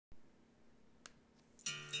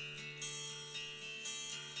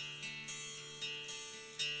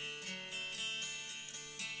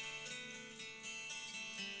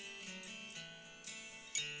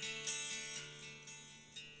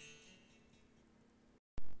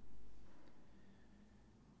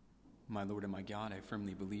My Lord and my God, I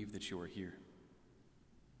firmly believe that you are here,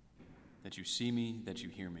 that you see me, that you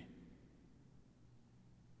hear me.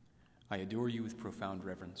 I adore you with profound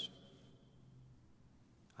reverence.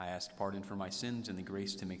 I ask pardon for my sins and the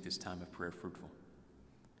grace to make this time of prayer fruitful.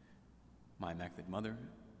 My Immaculate Mother,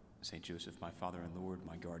 Saint Joseph, my Father and Lord,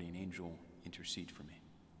 my guardian angel, intercede for me.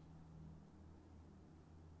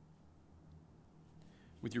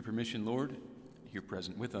 With your permission, Lord, here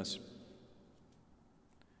present with us,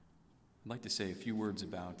 I'd like to say a few words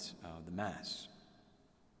about the Mass.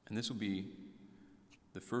 And this will be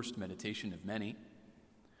the first meditation of many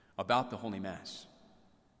about the Holy Mass,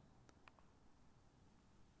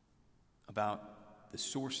 about the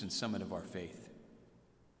source and summit of our faith.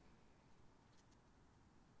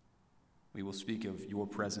 We will speak of your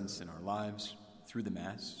presence in our lives through the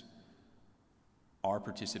Mass, our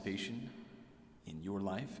participation in your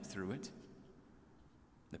life through it,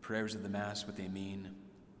 the prayers of the Mass, what they mean,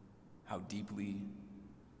 how deeply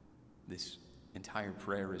this entire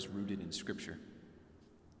prayer is rooted in Scripture.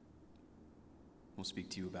 We'll speak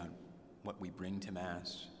to you about what we bring to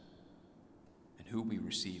Mass and who we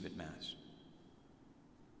receive at Mass.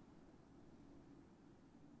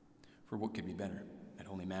 For what could be better? At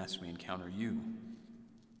Holy Mass we encounter you.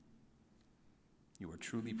 You are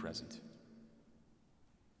truly present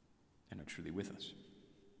and are truly with us.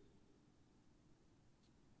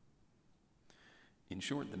 In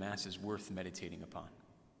short, the Mass is worth meditating upon.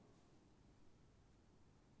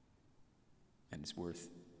 And it's worth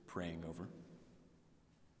praying over,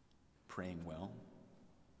 praying well.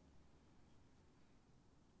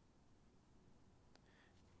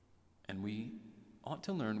 And we ought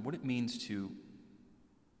to learn what it means to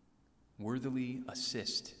worthily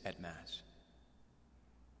assist at Mass.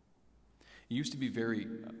 It used to be very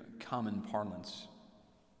common parlance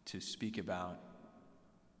to speak about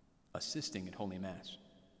assisting at Holy Mass.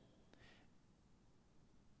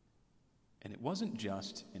 And it wasn't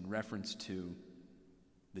just in reference to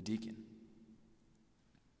the deacon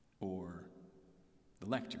or the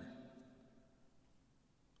lector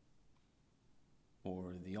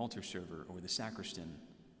or the altar server or the sacristan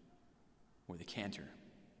or the cantor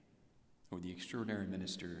or the extraordinary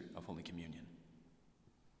minister of Holy Communion.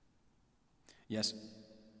 Yes,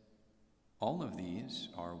 all of these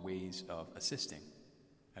are ways of assisting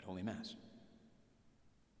at Holy Mass.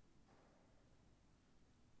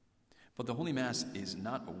 But the Holy Mass is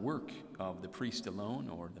not a work of the priest alone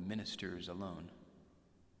or the ministers alone.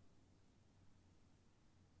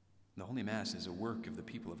 The Holy Mass is a work of the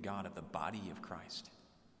people of God, of the body of Christ.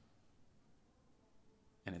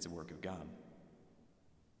 And it's a work of God.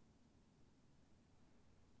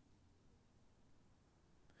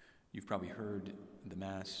 You've probably heard the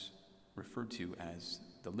Mass referred to as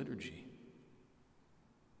the liturgy.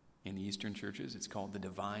 In the Eastern churches, it's called the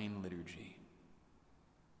Divine Liturgy,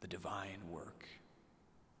 the divine work.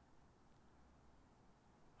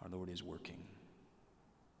 Our Lord is working.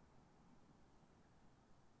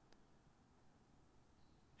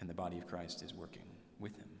 And the body of Christ is working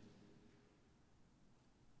with him.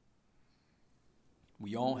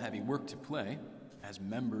 We all have a work to play as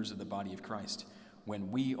members of the body of Christ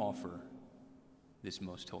when we offer this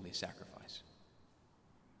most holy sacrifice.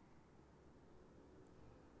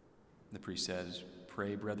 The priest says,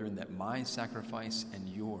 "Pray, brethren, that my sacrifice and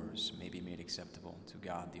yours may be made acceptable to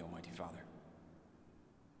God the Almighty Father."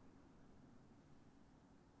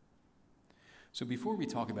 So before we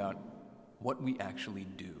talk about what we actually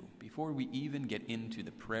do, before we even get into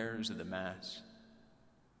the prayers of the Mass,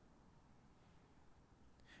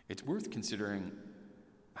 it's worth considering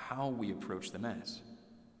how we approach the Mass.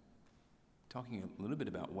 Talking a little bit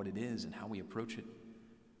about what it is and how we approach it,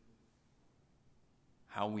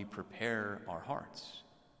 how we prepare our hearts.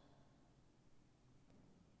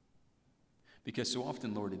 Because so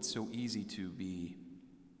often, Lord, it's so easy to be,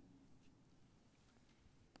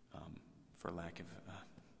 for lack of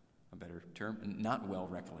a better term, not well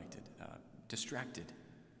recollected, distracted.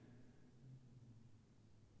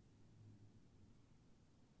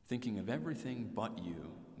 Thinking of everything but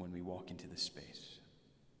you when we walk into this space.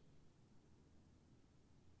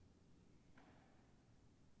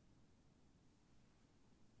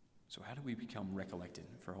 So how do we become recollected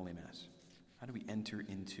for Holy Mass? How do we enter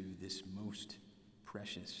into this most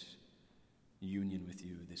precious union with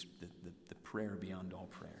you, the prayer beyond all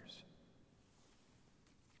prayers?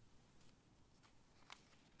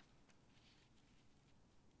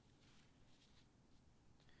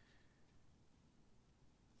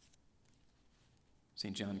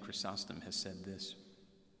 St. John Chrysostom has said this: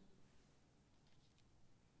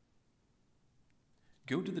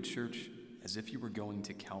 "Go to the church as if you were going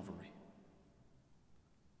to Calvary.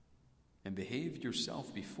 and behave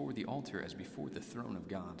yourself before the altar as before the throne of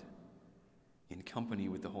God, in company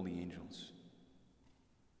with the holy angels.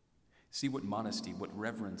 See what modesty, what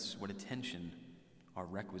reverence, what attention are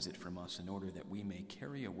requisite from us in order that we may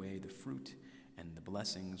carry away the fruit and the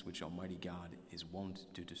blessings which Almighty God is wont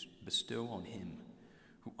to bestow on him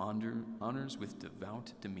who honors with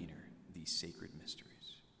devout demeanor these sacred mysteries.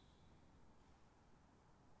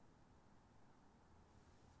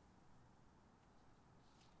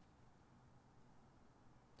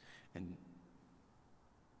 And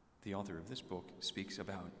the author of this book speaks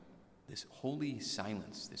about this holy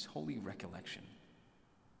silence, this holy recollection.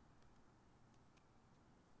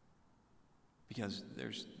 Because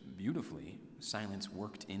there's beautifully silence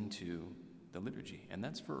worked into the liturgy, and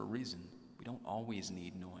that's for a reason. We don't always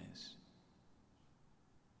need noise.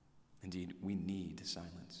 Indeed, we need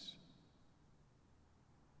silence.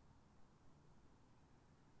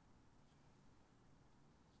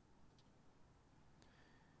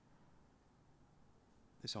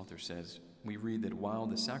 This author says, we read that while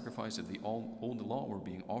the sacrifice of the old law were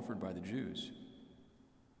being offered by the Jews,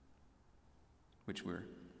 which were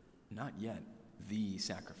not yet the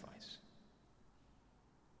sacrifice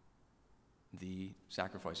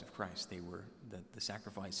of Christ, the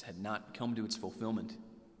sacrifice had not come to its fulfillment.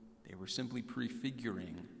 They were simply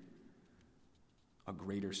prefiguring a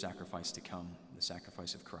greater sacrifice to come, the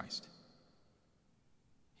sacrifice of Christ.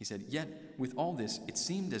 He said, yet with all this, it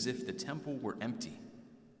seemed as if the temple were empty.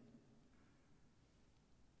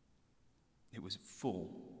 It was full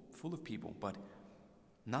of people, but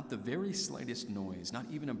not the very slightest noise, not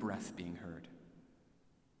even a breath being heard.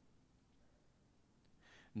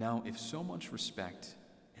 Now, if so much respect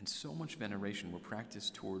and so much veneration were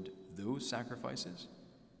practiced toward those sacrifices,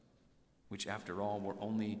 which after all were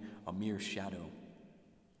only a mere shadow,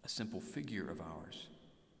 a simple figure of ours,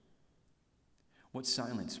 what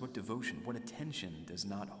silence, what devotion, what attention does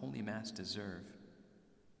not Holy Mass deserve,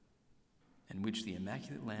 in which the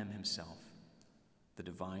Immaculate Lamb himself, the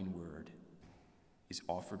divine Word, is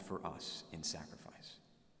offered for us in sacrifice.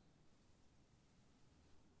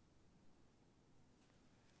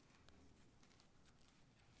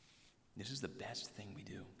 This is the best thing we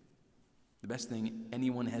do, the best thing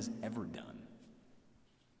anyone has ever done.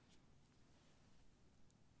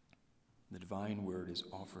 The divine Word is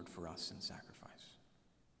offered for us in sacrifice.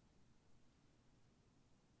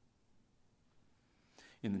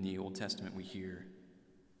 In the Old Testament, we hear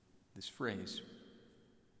this phrase,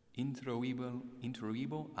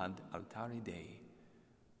 introibo ad altare Dei,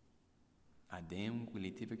 ad Deum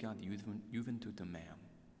quilitificat juventutem meam,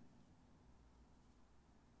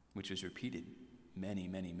 which is repeated many,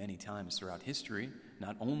 many, many times throughout history,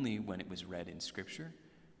 not only when it was read in Scripture,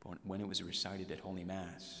 but when it was recited at Holy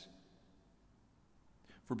Mass.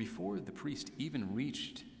 For before the priest even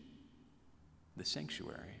reached the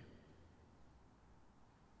sanctuary,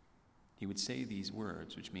 he would say these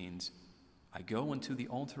words, which means, I go unto the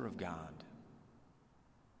altar of God,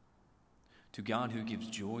 to God who gives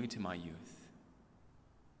joy to my youth.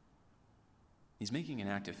 He's making an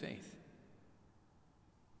act of faith.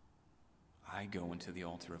 I go into the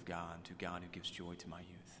altar of God, to God who gives joy to my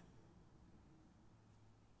youth.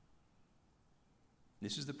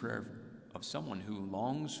 This is the prayer of someone who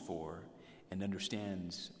longs for and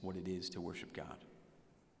understands what it is to worship God.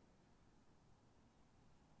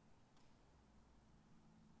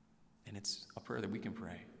 And it's a prayer that we can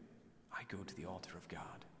pray. I go to the altar of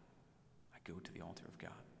God. I go to the altar of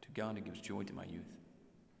God, to God who gives joy to my youth.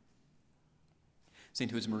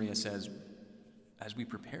 St. Josemaria says, as we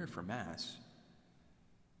prepare for Mass,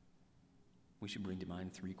 we should bring to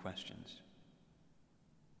mind 3 questions.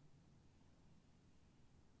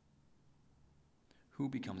 Who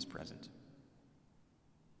becomes present?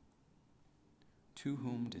 To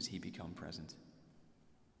whom does he become present?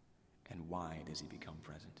 And why does he become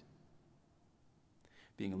present?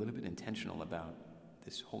 Being a little bit intentional about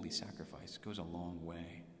this holy sacrifice goes a long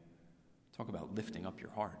way. Talk about lifting up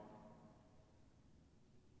your heart.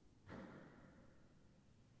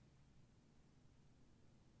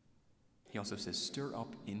 He also says, stir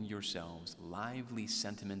up in yourselves lively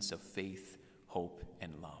sentiments of faith, hope,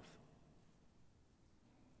 and love.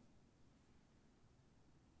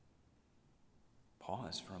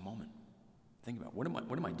 Pause for a moment. Think about, what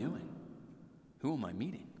am I doing? Who am I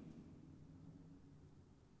meeting?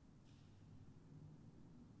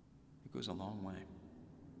 It goes a long way.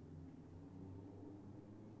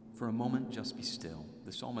 For a moment, just be still.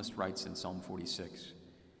 The psalmist writes in Psalm 46,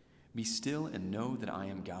 be still and know that I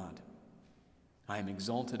am God. I am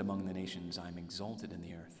exalted among the nations. I am exalted in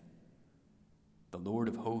the earth. The Lord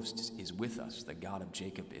of hosts is with us. The God of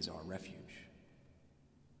Jacob is our refuge.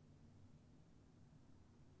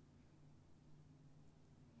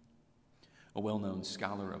 A well-known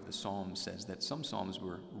scholar of the Psalms says that some psalms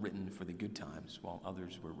were written for the good times, while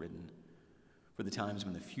others were written for the times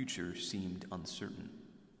when the future seemed uncertain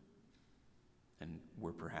and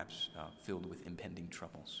were perhaps filled with impending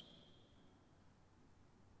troubles.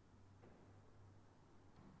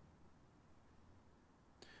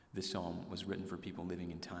 This psalm was written for people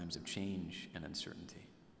living in times of change and uncertainty.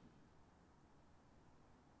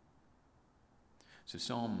 So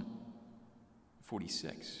Psalm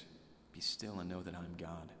 46, "Be still and know that I am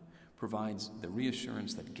God," provides the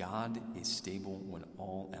reassurance that God is stable when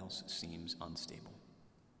all else seems unstable.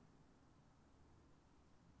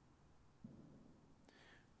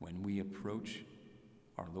 When we approach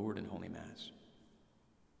our Lord in Holy Mass,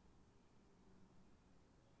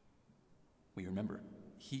 we remember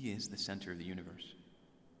He is the center of the universe.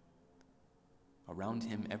 Around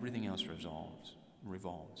Him, everything else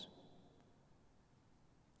revolves.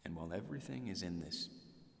 And while everything is in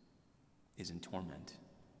torment,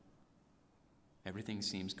 everything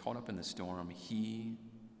seems caught up in the storm, He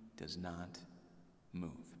does not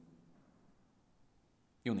move.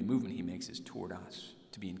 The only movement He makes is toward us,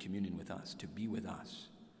 to be in communion with us, to be with us.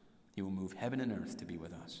 He will move heaven and earth to be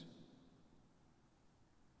with us.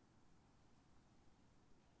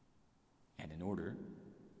 And in order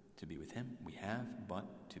to be with Him, we have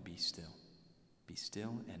but to be still. Be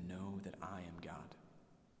still and know that I am God.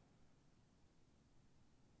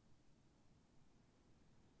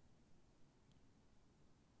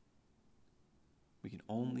 We can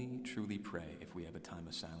only truly pray if we have a time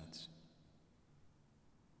of silence.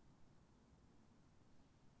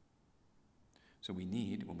 So we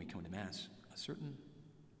need, when we come to Mass, a certain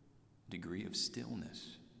degree of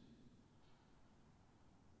stillness.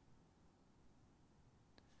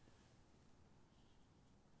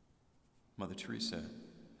 Mother Teresa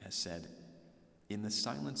has said, "In the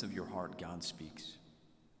silence of your heart, God speaks."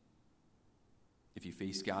 If you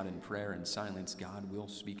face God in prayer and silence, God will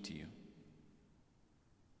speak to you.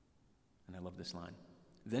 And I love this line.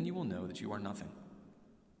 "Then you will know that you are nothing.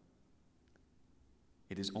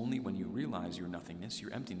 It is only when you realize your nothingness,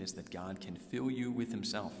 your emptiness, that God can fill you with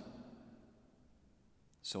Himself."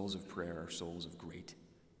 Souls of prayer are souls of great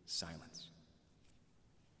silence.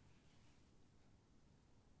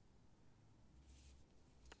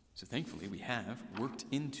 So thankfully, we have worked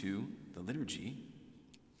into the liturgy,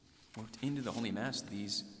 worked into the Holy Mass,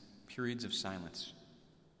 these periods of silence.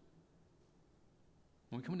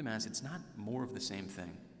 When we come to Mass, it's not more of the same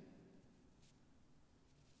thing.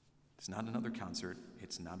 It's not another concert.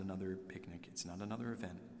 It's not another picnic. It's not another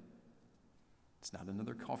event. It's not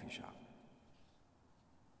another coffee shop.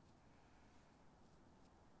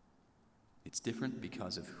 It's different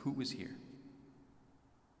because of who is here.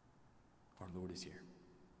 Our Lord is here.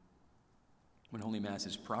 When Holy Mass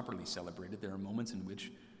is properly celebrated, there are moments in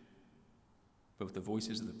which both the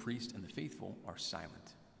voices of the priest and the faithful are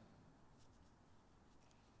silent.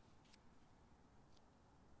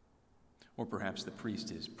 Or perhaps the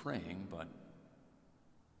priest is praying, but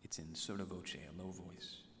it's in sotto voce, a low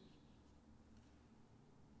voice.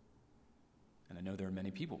 And I know there are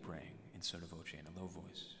many people praying in sotto voce, in a low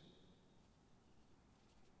voice.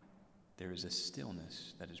 There is a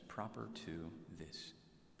stillness that is proper to this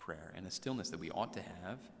prayer, and a stillness that we ought to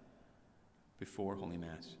have before Holy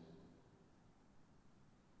Mass.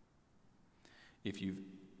 If you've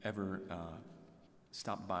ever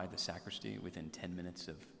stopped by the sacristy within 10 minutes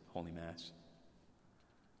of Holy Mass,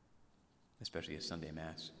 especially a Sunday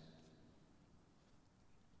Mass,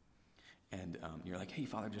 and you're like, "Hey,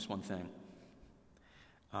 Father, just one thing.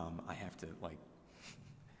 I have to,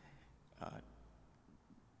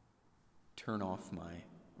 turn off my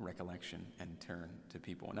recollection and turn to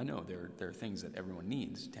people." And I know there are things that everyone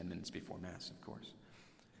needs 10 minutes before Mass, of course.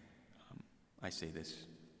 I say this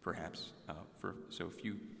perhaps so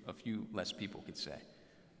a few less people could say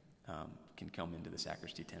can come into the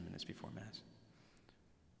sacristy 10 minutes before Mass.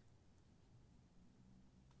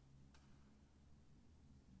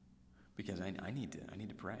 Because I need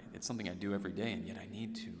to pray. It's something I do every day, and yet I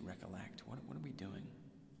need to recollect. What are we doing?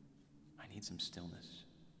 I need some stillness.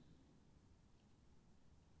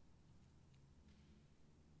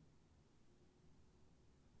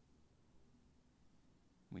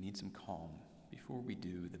 We need some calm before we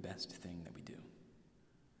do the best thing that we do.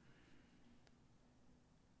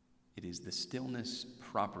 It is the stillness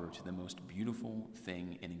proper to the most beautiful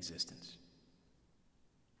thing in existence.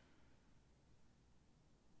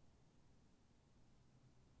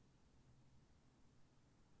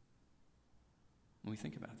 When we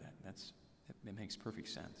think about that, it makes perfect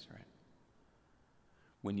sense, right?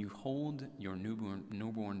 When you hold your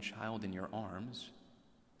newborn child in your arms,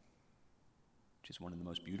 which is one of the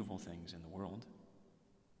most beautiful things in the world.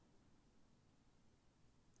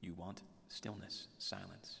 You want stillness,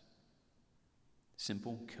 silence,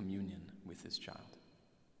 simple communion with this child.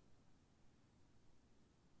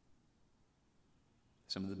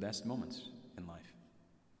 Some of the best moments in life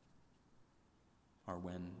are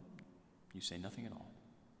when you say nothing at all.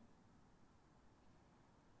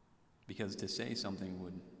 Because to say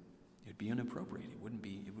something it'd be inappropriate. It wouldn't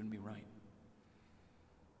be right.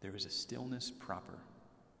 There is a stillness proper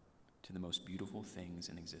to the most beautiful things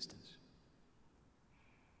in existence.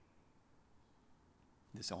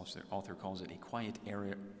 This author calls it a quiet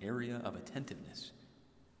area of attentiveness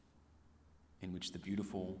in which the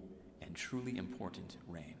beautiful and truly important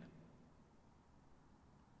reign.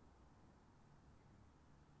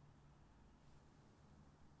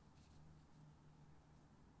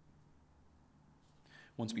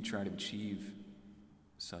 Once we try to achieve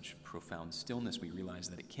such profound stillness, we realize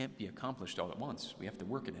that it can't be accomplished all at once. We have to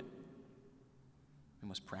work at it. We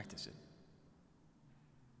must practice it.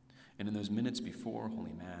 And in those minutes before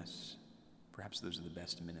Holy Mass, perhaps those are the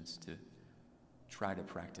best minutes to try to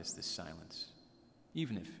practice this silence,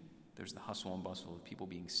 even if there's the hustle and bustle of people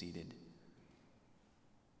being seated,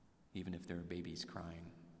 even if there are babies crying,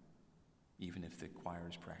 even if the choir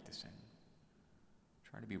is practicing.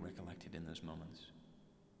 Try to be recollected in those moments.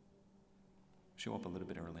 Show up a little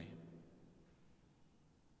bit early.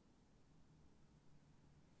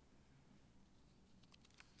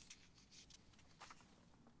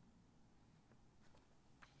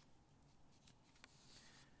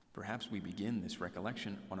 Perhaps we begin this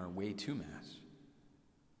recollection on our way to Mass.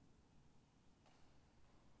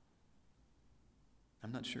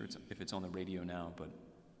 I'm not sure if it's on the radio now, but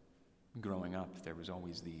growing up, there was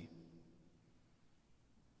always I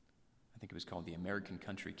think it was called the American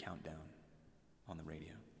Country Countdown on the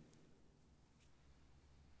radio.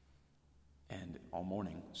 And all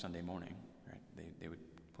morning, Sunday morning, right, they would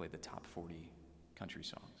play the top 40 country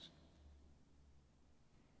songs.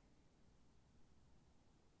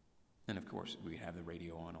 And of course, we'd have the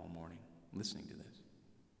radio on all morning, listening to this.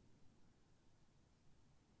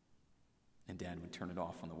 And Dad would turn it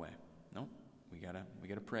off on the way. No, we gotta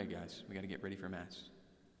pray, guys. We gotta get ready for Mass.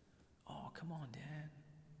 Oh, come on, Dad.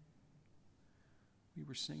 We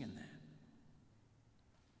were singing that.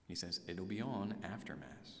 He says, it'll be on after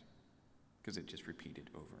Mass, because it just repeated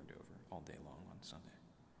over and over all day long on Sunday.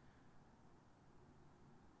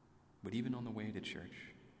 But even on the way to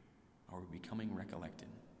church, are we becoming recollected?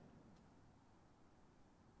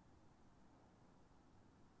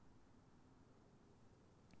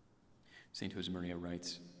 St. Josemaria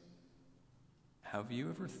writes, have you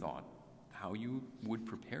ever thought how you would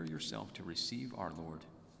prepare yourself to receive our Lord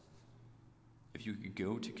if you could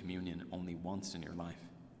go to communion only once in your life?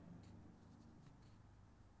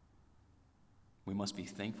 We must be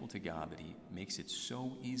thankful to God that He makes it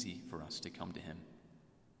so easy for us to come to Him.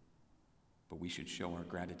 But we should show our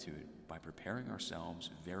gratitude by preparing ourselves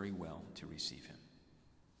very well to receive Him.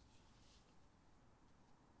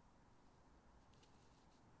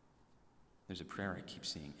 There's a prayer I keep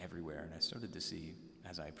seeing everywhere, and I started to see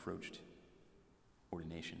as I approached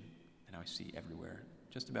ordination, and I see everywhere,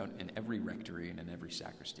 just about in every rectory and in every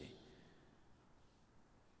sacristy,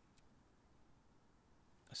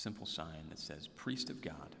 a simple sign that says, Priest of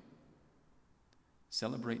God,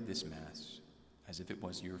 celebrate this Mass as if it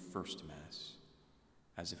was your first Mass,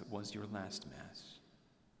 as if it was your last Mass,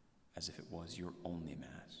 as if it was your only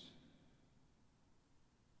Mass.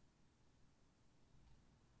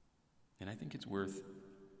 And I think it's worth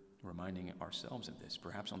reminding ourselves of this,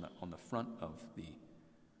 perhaps on the front of the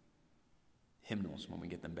hymnals when we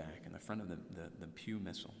get them back, in the front of the pew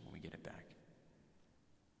missal when we get it back.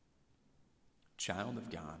 Child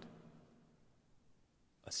of God,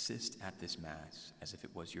 assist at this Mass as if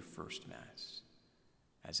it was your first Mass,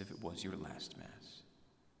 as if it was your last Mass,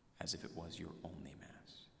 as if it was your only Mass.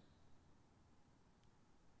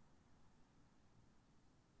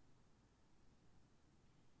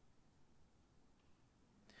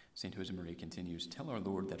 St. Josemaria continues, tell our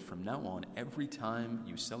Lord that from now on, every time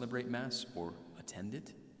you celebrate Mass or attend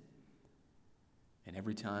it, and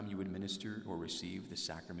every time you administer or receive the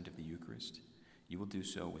sacrament of the Eucharist, you will do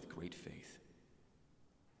so with great faith,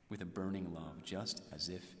 with a burning love, just as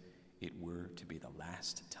if it were to be the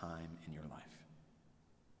last time in your life.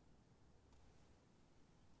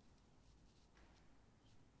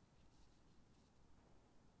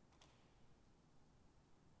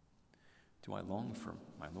 Do I long for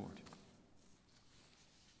my Lord?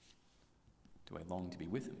 Do I long to be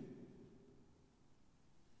with Him?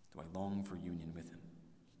 Do I long for union with Him?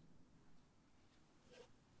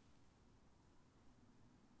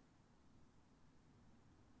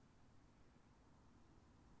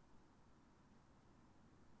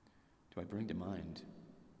 I bring to mind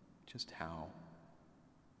just how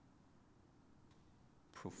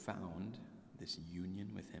profound this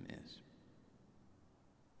union with him is.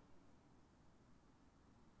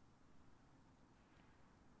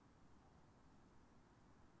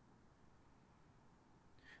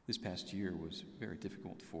 This past year was very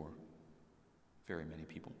difficult for very many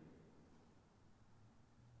people.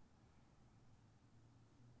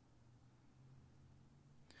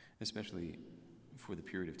 Especially for the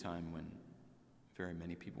period of time when very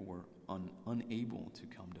many people were unable to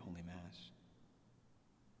come to Holy Mass,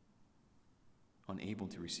 unable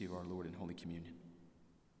to receive our Lord in Holy Communion.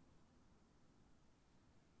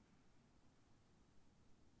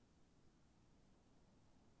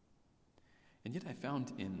 And yet I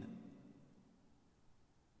found in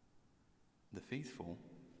the faithful,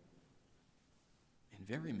 in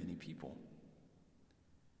very many people,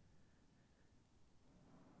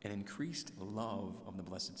 an increased love of the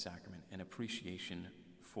Blessed Sacrament and appreciation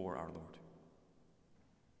for our Lord.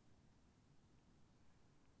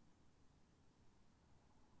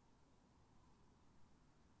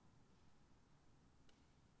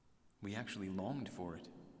 We actually longed for it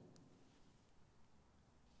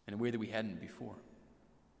in a way that we hadn't before.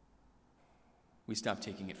 We stopped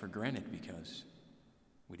taking it for granted because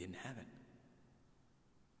we didn't have it.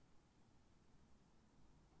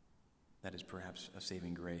 That is perhaps a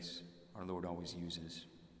saving grace our Lord always uses.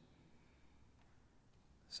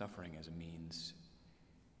 Suffering as a means,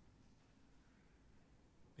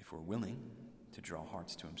 if we're willing, to draw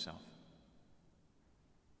hearts to himself.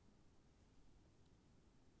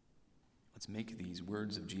 Let's make these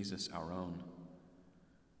words of Jesus our own.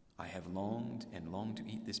 I have longed and longed to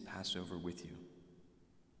eat this Passover with you.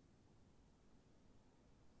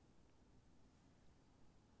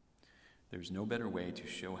 There's no better way to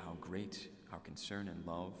show how great our concern and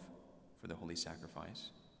love for the holy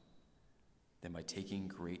sacrifice than by taking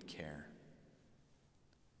great care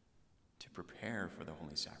to prepare for the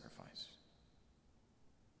holy sacrifice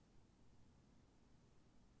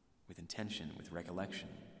with intention, with recollection,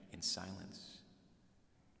 in silence,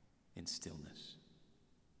 in stillness,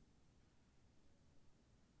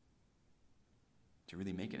 to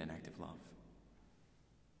really make it an act of love.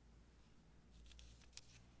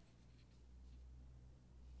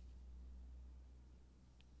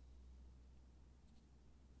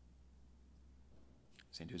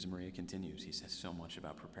 St. Josemaria continues. He says so much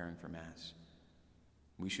about preparing for Mass.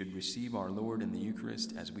 We should receive our Lord in the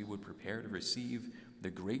Eucharist as we would prepare to receive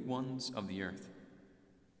the great ones of the earth.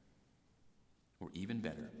 Or even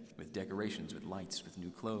better, with decorations, with lights, with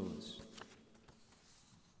new clothes.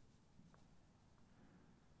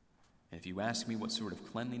 And if you ask me what sort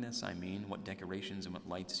of cleanliness I mean, what decorations and what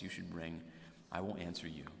lights you should bring, I will answer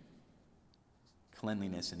you.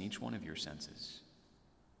 Cleanliness in each one of your senses.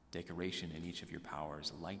 Decoration in each of your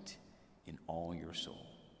powers, light in all your soul.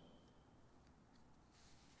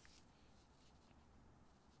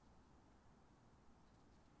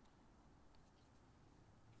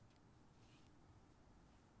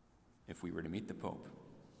 If we were to meet the Pope,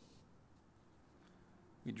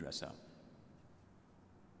 we'd dress up.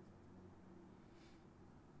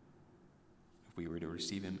 If we were to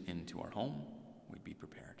receive him into our home, we'd be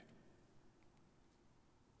prepared.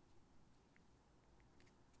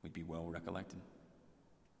 We'd be well recollected.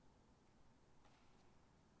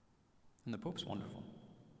 And the Pope's wonderful.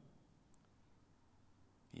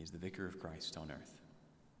 He is the vicar of Christ on earth.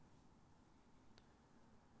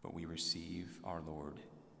 But we receive our Lord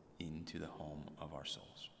into the home of our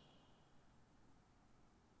souls.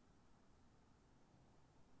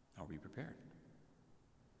 Are we prepared?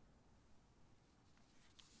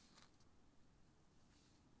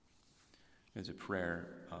 There's a prayer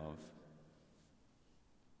of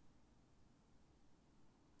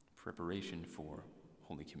preparation for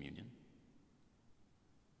Holy Communion,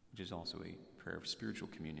 which is also a prayer of spiritual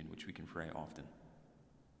communion, which we can pray often,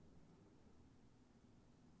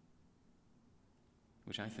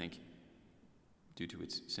 which I think, due to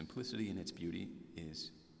its simplicity and its beauty,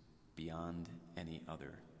 is beyond any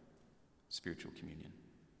other spiritual communion,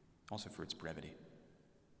 also for its brevity.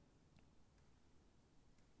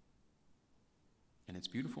 And it's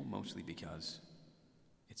beautiful mostly because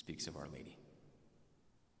it speaks of Our Lady.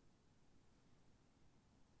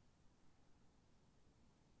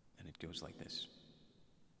 And it goes like this.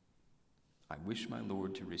 I wish my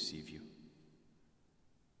Lord to receive you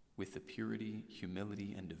with the purity,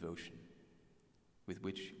 humility, and devotion with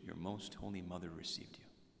which your most holy mother received you,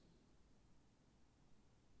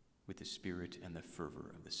 with the spirit and the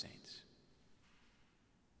fervor of the saints.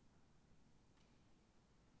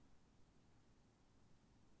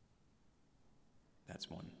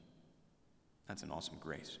 That's one That's an awesome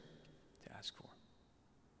grace to ask for.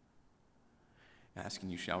 Ask and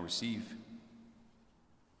you shall receive.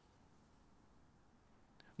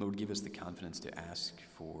 Lord, give us the confidence to ask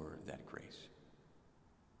for that grace,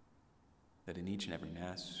 that in each and every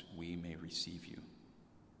Mass we may receive you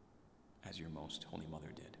as your most Holy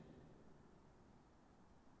Mother did.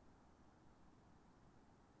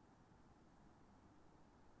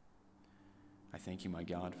 I thank you, my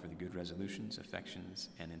God, for the good resolutions, affections,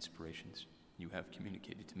 and inspirations you have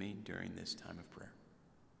communicated to me during this time of prayer.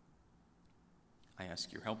 I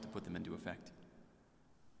ask your help to put them into effect.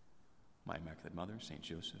 My Immaculate Mother, Saint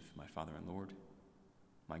Joseph, my Father and Lord,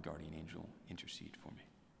 my guardian angel, intercede for me.